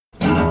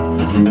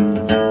Good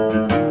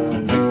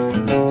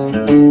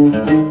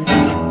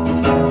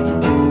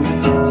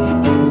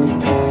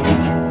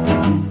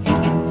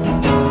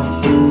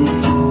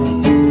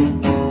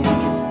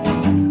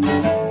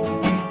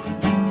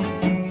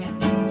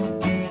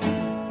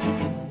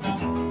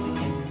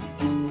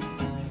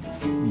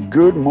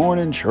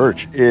morning,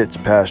 church. It's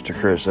Pastor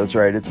Chris. That's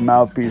right. It's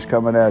Mouthpiece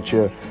coming at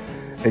you,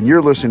 and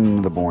you're listening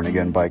to the Born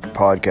Again Biker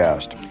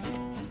podcast.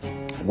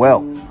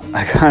 Well,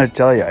 I gotta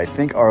tell you, I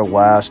think our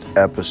last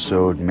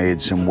episode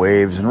made some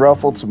waves and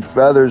ruffled some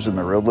feathers in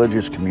the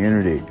religious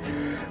community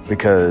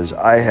because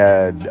I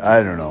had,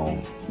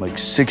 like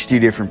 60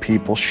 different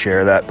people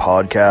share that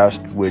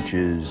podcast, which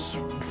is,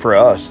 for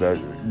us, that,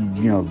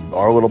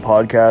 our little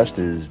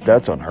podcast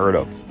that's unheard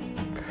of.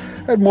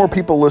 I had more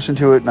people listen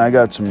to it, and I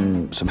got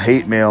some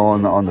hate mail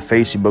on the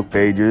Facebook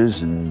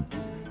pages, and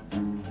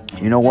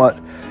you know what?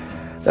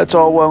 That's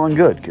all well and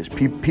good, because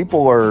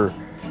people are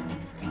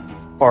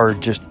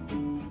just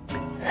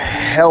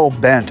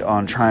hell-bent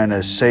on trying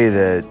to say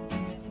that,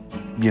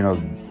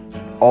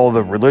 all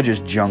the religious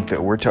junk that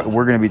we're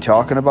going to be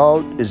talking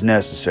about is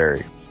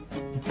necessary.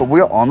 But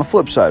on the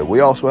flip side,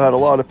 we also had a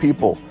lot of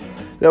people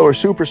that were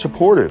super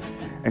supportive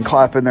and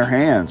clapping their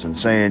hands and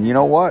saying, you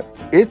know what?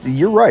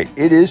 You're right.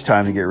 It is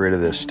time to get rid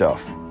of this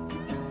stuff.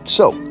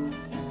 So,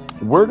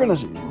 we're going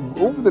to,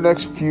 over the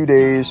next few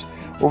days,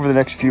 over the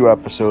next few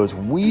episodes,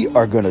 we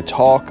are going to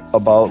talk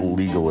about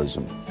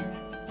legalism.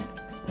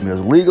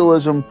 Because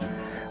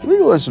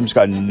legalism's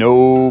got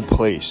no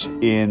place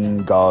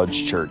in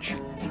God's church.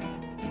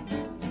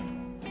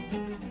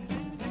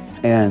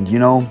 And,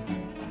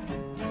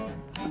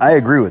 I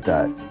agree with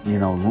that.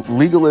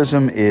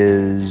 Legalism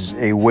is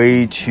a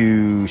way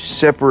to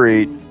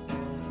separate,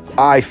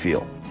 I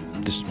feel.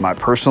 This is my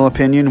personal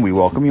opinion. We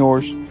welcome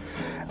yours.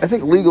 I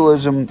think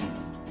legalism,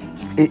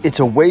 it's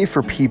a way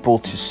for people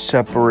to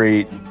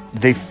separate.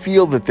 They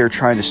feel that they're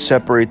trying to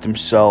separate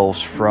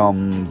themselves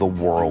from the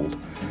world.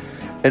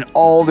 And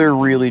all they're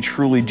really,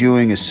 truly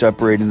doing is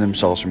separating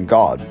themselves from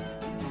God.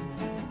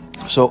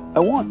 So I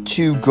want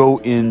to go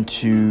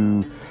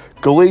into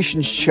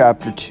Galatians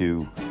chapter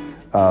 2.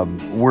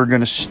 We're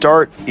going to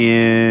start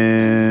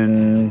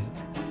in...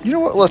 You know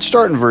what? Let's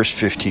start in verse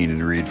 15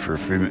 and read for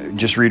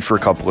a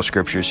couple of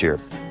scriptures here.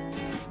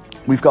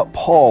 We've got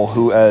Paul,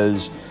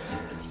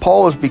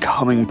 Paul is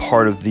becoming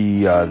part of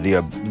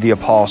the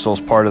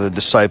apostles, part of the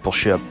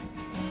discipleship.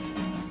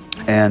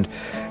 And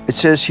it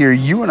says here,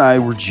 you and I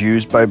were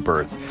Jews by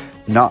birth,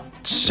 not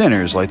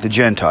sinners like the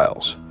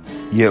Gentiles.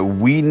 Yet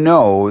we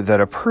know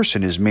that a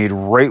person is made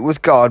right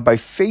with God by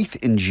faith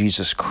in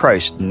Jesus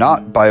Christ,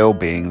 not by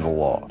obeying the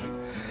law.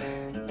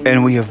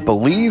 And we have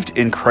believed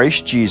in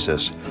Christ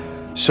Jesus,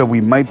 so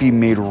we might be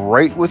made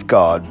right with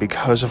God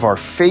because of our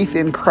faith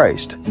in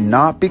Christ,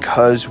 not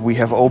because we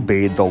have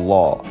obeyed the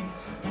law.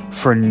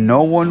 For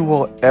no one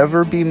will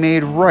ever be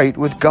made right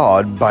with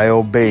God by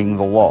obeying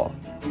the law.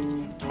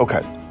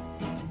 Okay,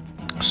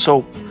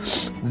 so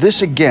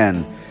this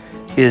again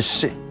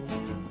is,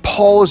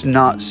 Paul is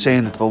not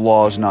saying that the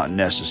law is not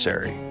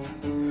necessary.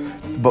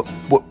 But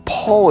what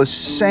Paul is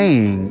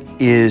saying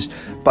is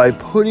by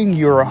putting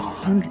your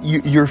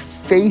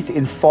faith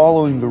in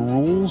following the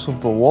rules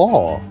of the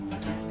law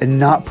and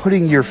not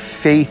putting your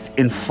faith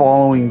in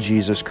following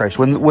Jesus Christ.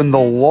 When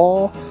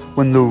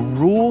the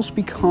rules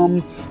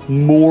become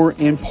more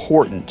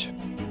important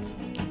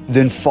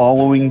than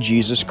following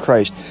Jesus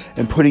Christ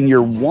and putting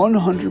your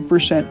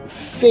 100%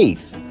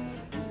 faith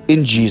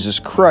in Jesus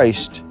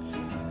Christ,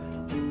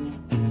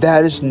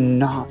 that is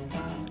not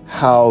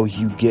how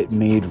you get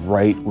made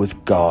right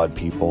with God,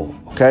 people,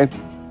 okay?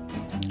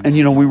 And,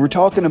 we were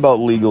talking about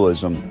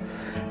legalism,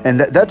 and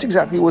that's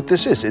exactly what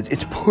this is.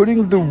 It's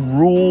putting the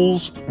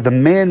rules, the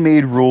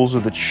man-made rules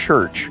of the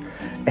church,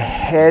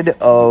 ahead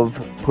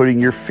of putting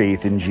your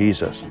faith in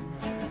Jesus.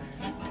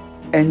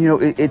 And,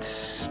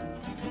 it's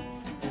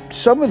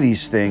some of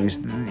these things,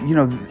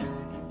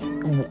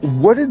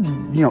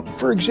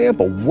 for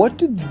example, what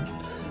did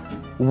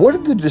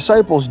the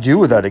disciples do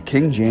without a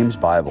King James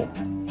Bible?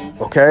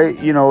 Okay,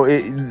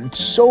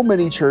 so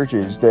many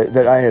churches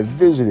that I have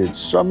visited,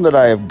 some that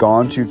I have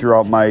gone to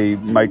throughout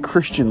my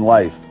Christian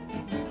life.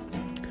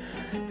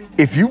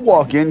 If you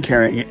walk in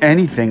carrying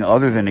anything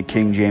other than a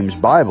King James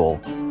Bible,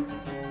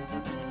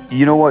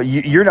 you know what?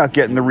 You're not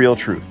getting the real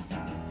truth.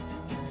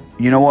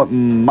 You know what?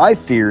 My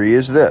theory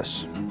is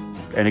this.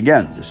 And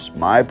again, this is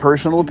my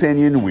personal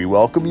opinion. We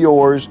welcome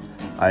yours.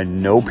 I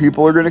know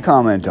people are going to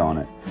comment on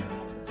it.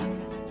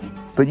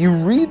 But you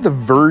read the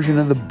version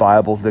of the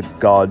Bible that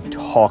God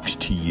talks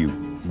to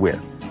you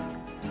with.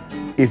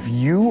 If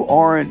you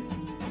aren't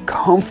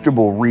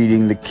comfortable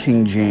reading the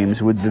King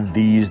James with the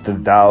these, the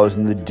thous,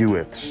 and the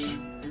doeths,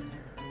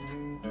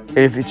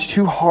 if it's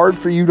too hard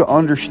for you to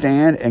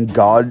understand and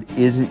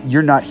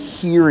you're not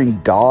hearing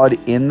God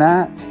in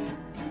that,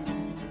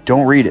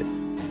 don't read it.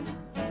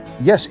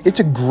 Yes, it's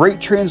a great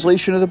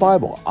translation of the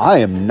Bible. I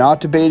am not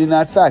debating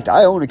that fact.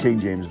 I own a King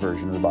James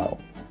version of the Bible.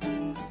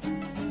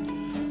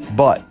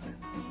 But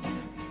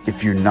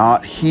if you're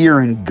not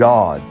hearing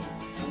God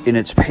in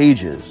its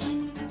pages,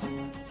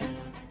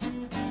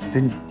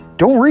 then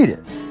don't read it.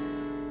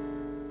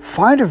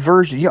 Find a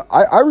version.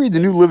 I read the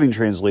New Living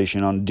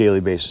Translation on a daily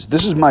basis.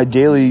 This is my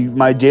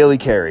daily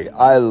carry.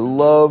 I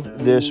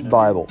love this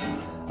Bible.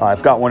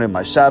 I've got one in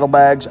my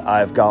saddlebags.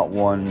 I've got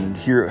one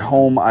here at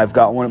home. I've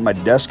got one at my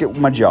desk at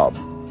my job.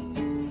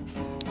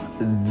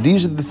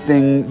 This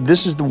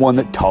is the one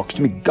that talks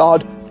to me.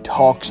 God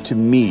talks to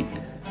me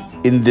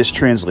in this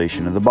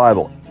translation of the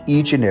Bible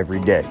each and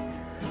every day.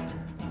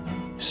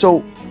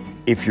 So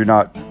if you're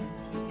not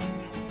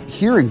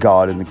hearing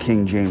God in the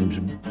King James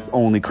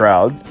only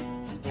crowd,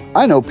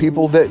 I know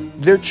people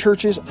that their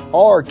churches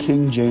are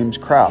King James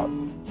crowd.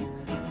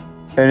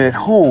 And at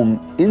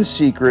home, in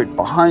secret,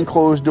 behind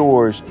closed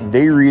doors,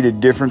 they read a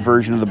different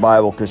version of the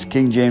Bible because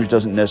King James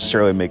doesn't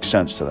necessarily make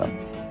sense to them.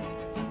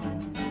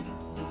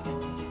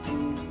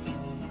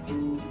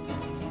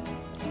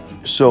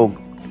 So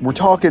we're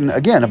talking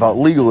again about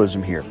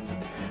legalism here,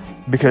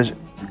 because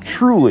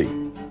truly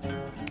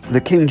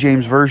the King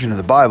James version of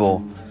the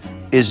Bible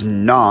is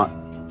not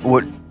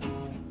what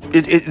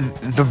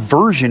the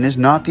version is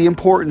not the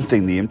important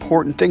thing. The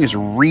important thing is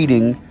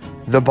reading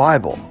the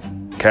Bible.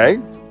 Okay?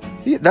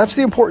 That's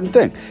the important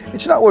thing.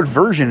 It's not what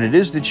version it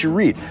is that you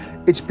read.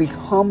 It's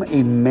become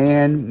a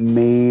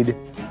man-made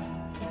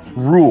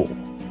rule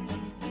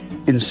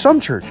in some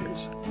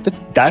churches.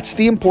 That's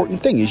the important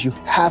thing, is you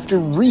have to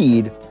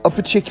read a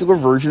particular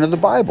version of the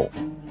Bible.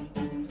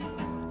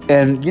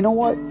 And you know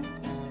what?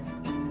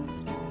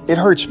 It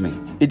hurts me.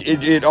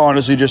 It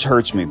honestly just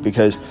hurts me,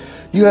 because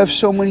you have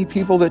so many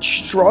people that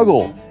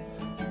struggle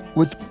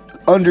with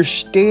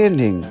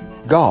understanding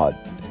God,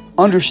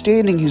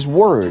 understanding His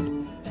Word,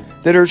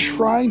 that are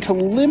trying to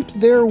limp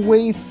their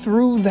way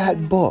through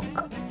that book.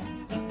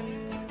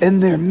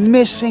 And they're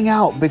missing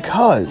out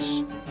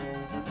because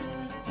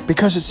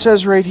it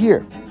says right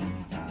here.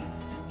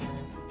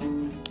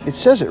 It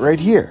says it right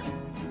here.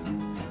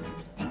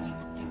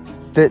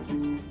 That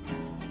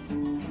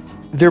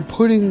they're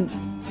putting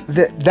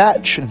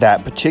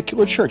that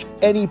particular church,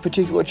 any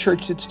particular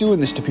church that's doing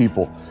this to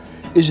people,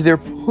 is they're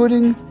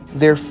putting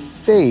their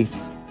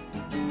faith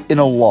in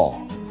a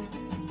law,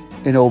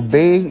 in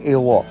obeying a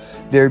law.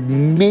 They're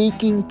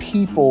making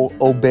people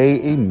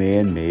obey a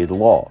man-made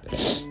law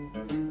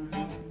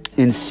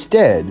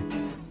instead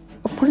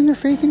of putting their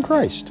faith in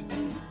Christ.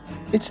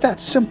 It's that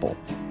simple.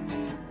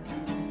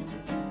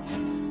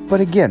 But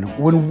again,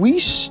 when we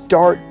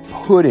start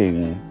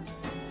putting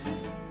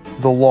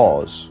the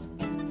laws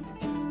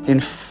in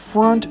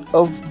front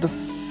of the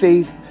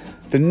faith,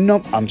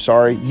 I'm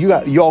sorry,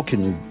 y'all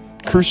can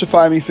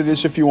crucify me for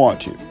this if you want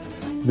to.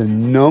 The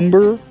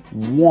number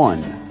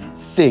one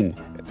thing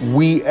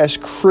we as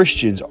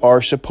Christians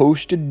are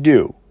supposed to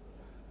do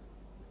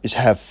is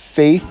have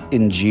faith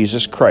in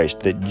Jesus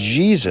Christ, that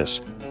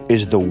Jesus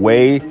is the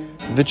way,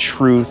 the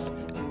truth,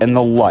 and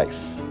the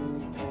life.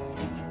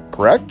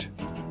 Correct?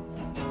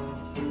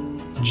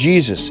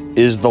 Jesus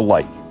is the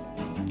light.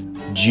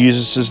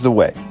 Jesus is the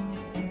way.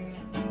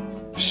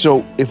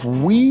 So if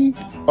we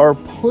are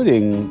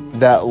putting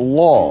that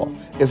law,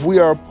 if we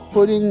are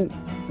putting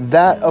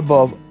that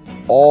above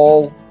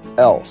all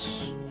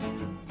else,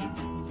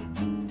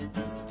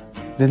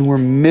 then we're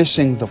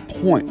missing the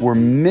point. We're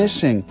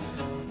missing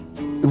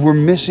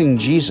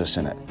Jesus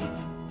in it.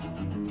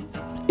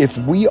 If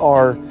we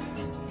are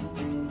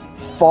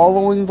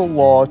following the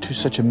law to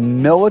such a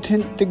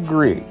militant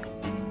degree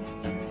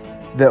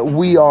that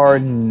we are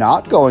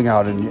not going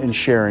out and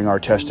sharing our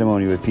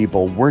testimony with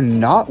people, we're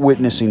not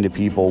witnessing to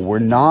people, we're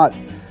not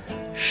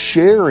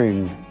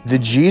sharing the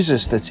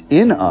Jesus that's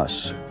in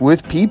us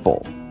with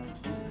people,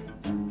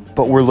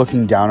 but we're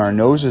looking down our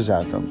noses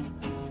at them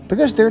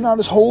because they're not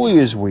as holy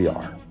as we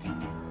are,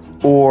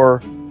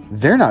 or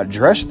they're not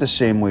dressed the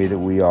same way that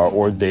we are,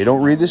 or they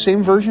don't read the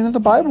same version of the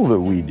Bible that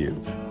we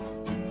do.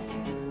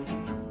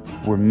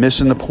 We're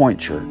missing the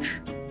point, church.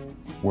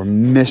 We're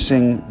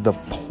missing the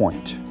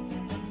point.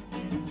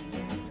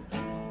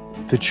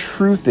 The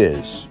truth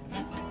is,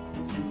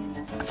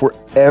 if we're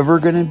ever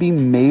going to be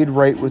made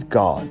right with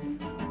God,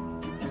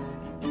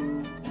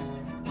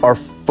 our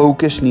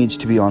focus needs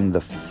to be on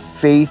the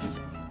faith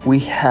we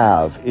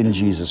have in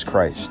Jesus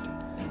Christ.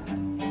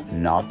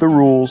 Not the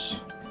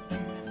rules,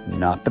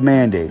 not the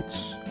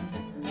mandates,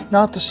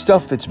 not the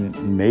stuff that's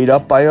made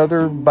up by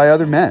other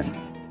men.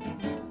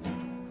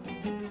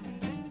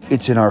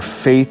 It's in our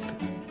faith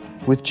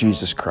with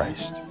Jesus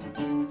Christ.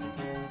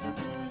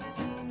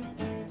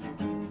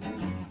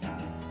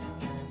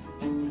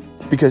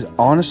 Because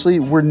honestly,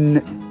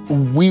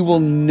 we will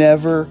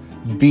never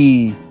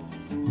be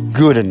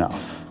good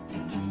enough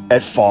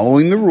at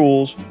following the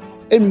rules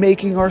and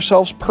making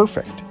ourselves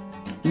perfect.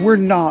 We're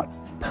not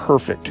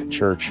perfect,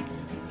 church.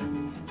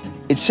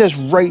 It says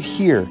right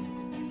here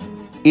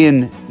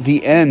in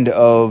the end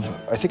of,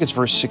 I think it's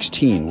verse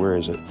 16. Where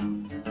is it?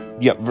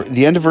 Yep,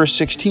 the end of verse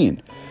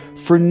 16.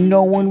 For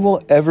no one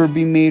will ever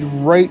be made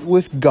right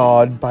with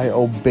God by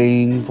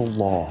obeying the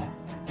law.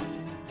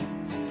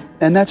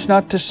 And that's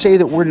not to say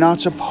that we're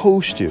not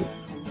supposed to.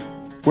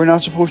 We're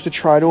not supposed to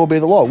try to obey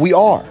the law. We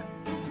are.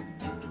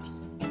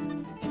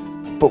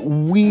 but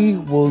we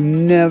will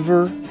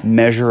never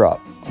measure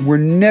up. We're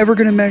never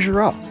going to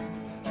measure up,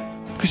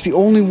 because the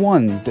only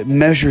one that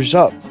measures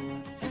up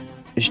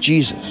is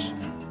Jesus.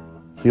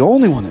 The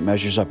only one that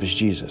measures up is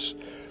Jesus.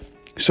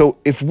 So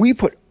if we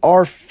put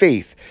our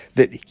faith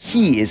that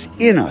He is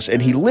in us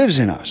and He lives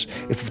in us,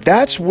 if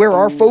that's where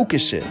our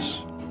focus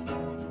is,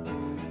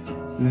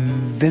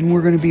 then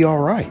we're going to be all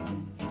right.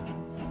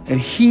 And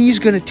He's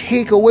going to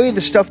take away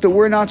the stuff that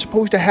we're not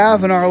supposed to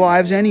have in our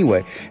lives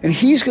anyway. And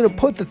He's going to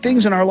put the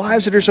things in our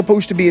lives that are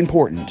supposed to be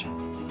important.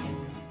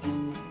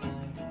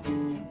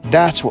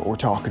 That's what we're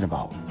talking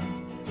about.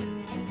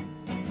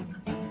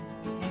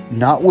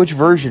 Not which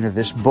version of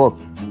this book,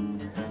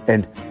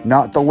 and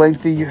not the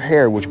length of your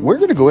hair, which we're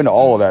going to go into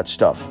all of that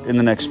stuff in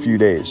the next few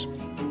days.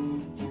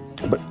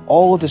 But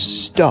all of the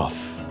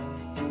stuff,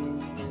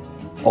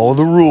 all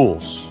the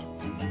rules,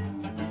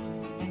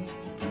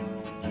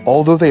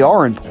 although they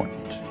are important,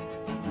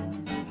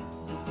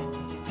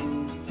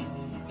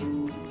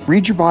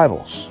 read your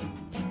Bibles.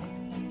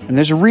 And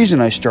there's a reason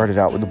I started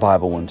out with the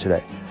Bible one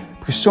today.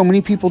 Because so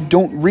many people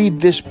don't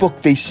read this book.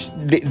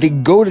 They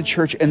go to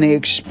church and they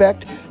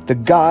expect the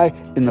guy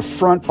in the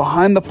front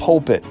behind the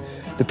pulpit,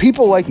 the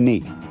people like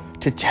me,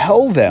 to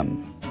tell them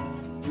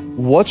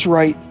what's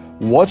right,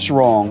 what's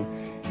wrong,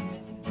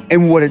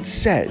 and what it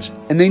says.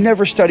 And they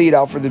never study it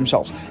out for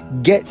themselves.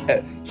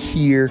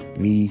 Hear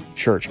me,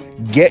 church.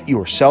 Get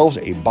yourselves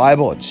a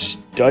Bible and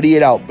study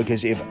it out.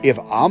 Because if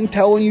I'm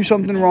telling you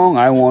something wrong,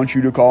 I want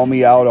you to call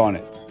me out on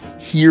it.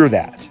 Hear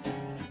that.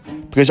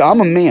 Because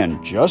I'm a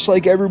man, just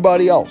like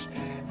everybody else.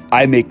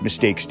 I make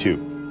mistakes too.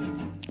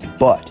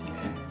 But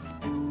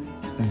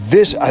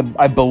this,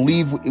 I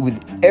believe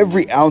with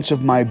every ounce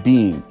of my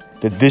being,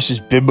 that this is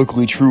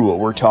biblically true, what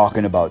we're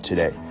talking about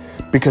today.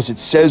 Because it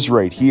says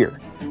right here,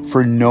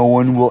 for no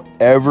one will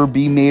ever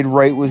be made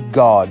right with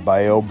God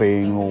by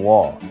obeying the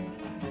law.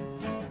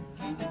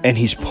 And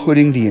he's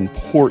putting the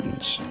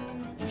importance,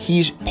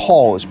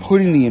 Paul is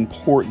putting the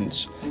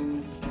importance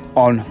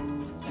on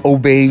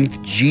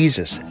obeying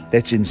Jesus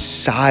that's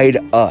inside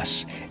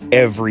us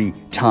every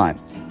time.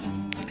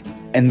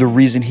 And the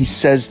reason he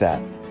says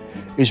that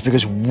is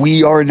because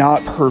we are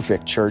not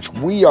perfect, church.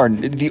 We are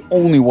the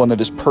only one that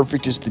is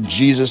perfect is the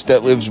Jesus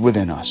that lives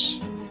within us.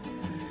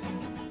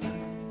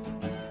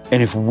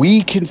 And if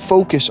we can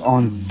focus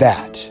on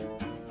that,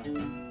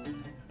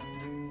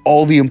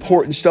 all the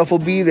important stuff will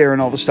be there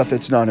and all the stuff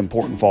that's not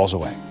important falls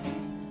away.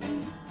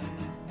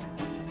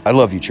 I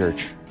love you,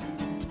 church.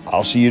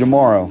 I'll see you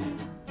tomorrow.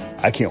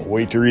 I can't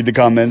wait to read the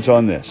comments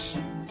on this.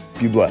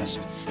 Be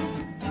blessed.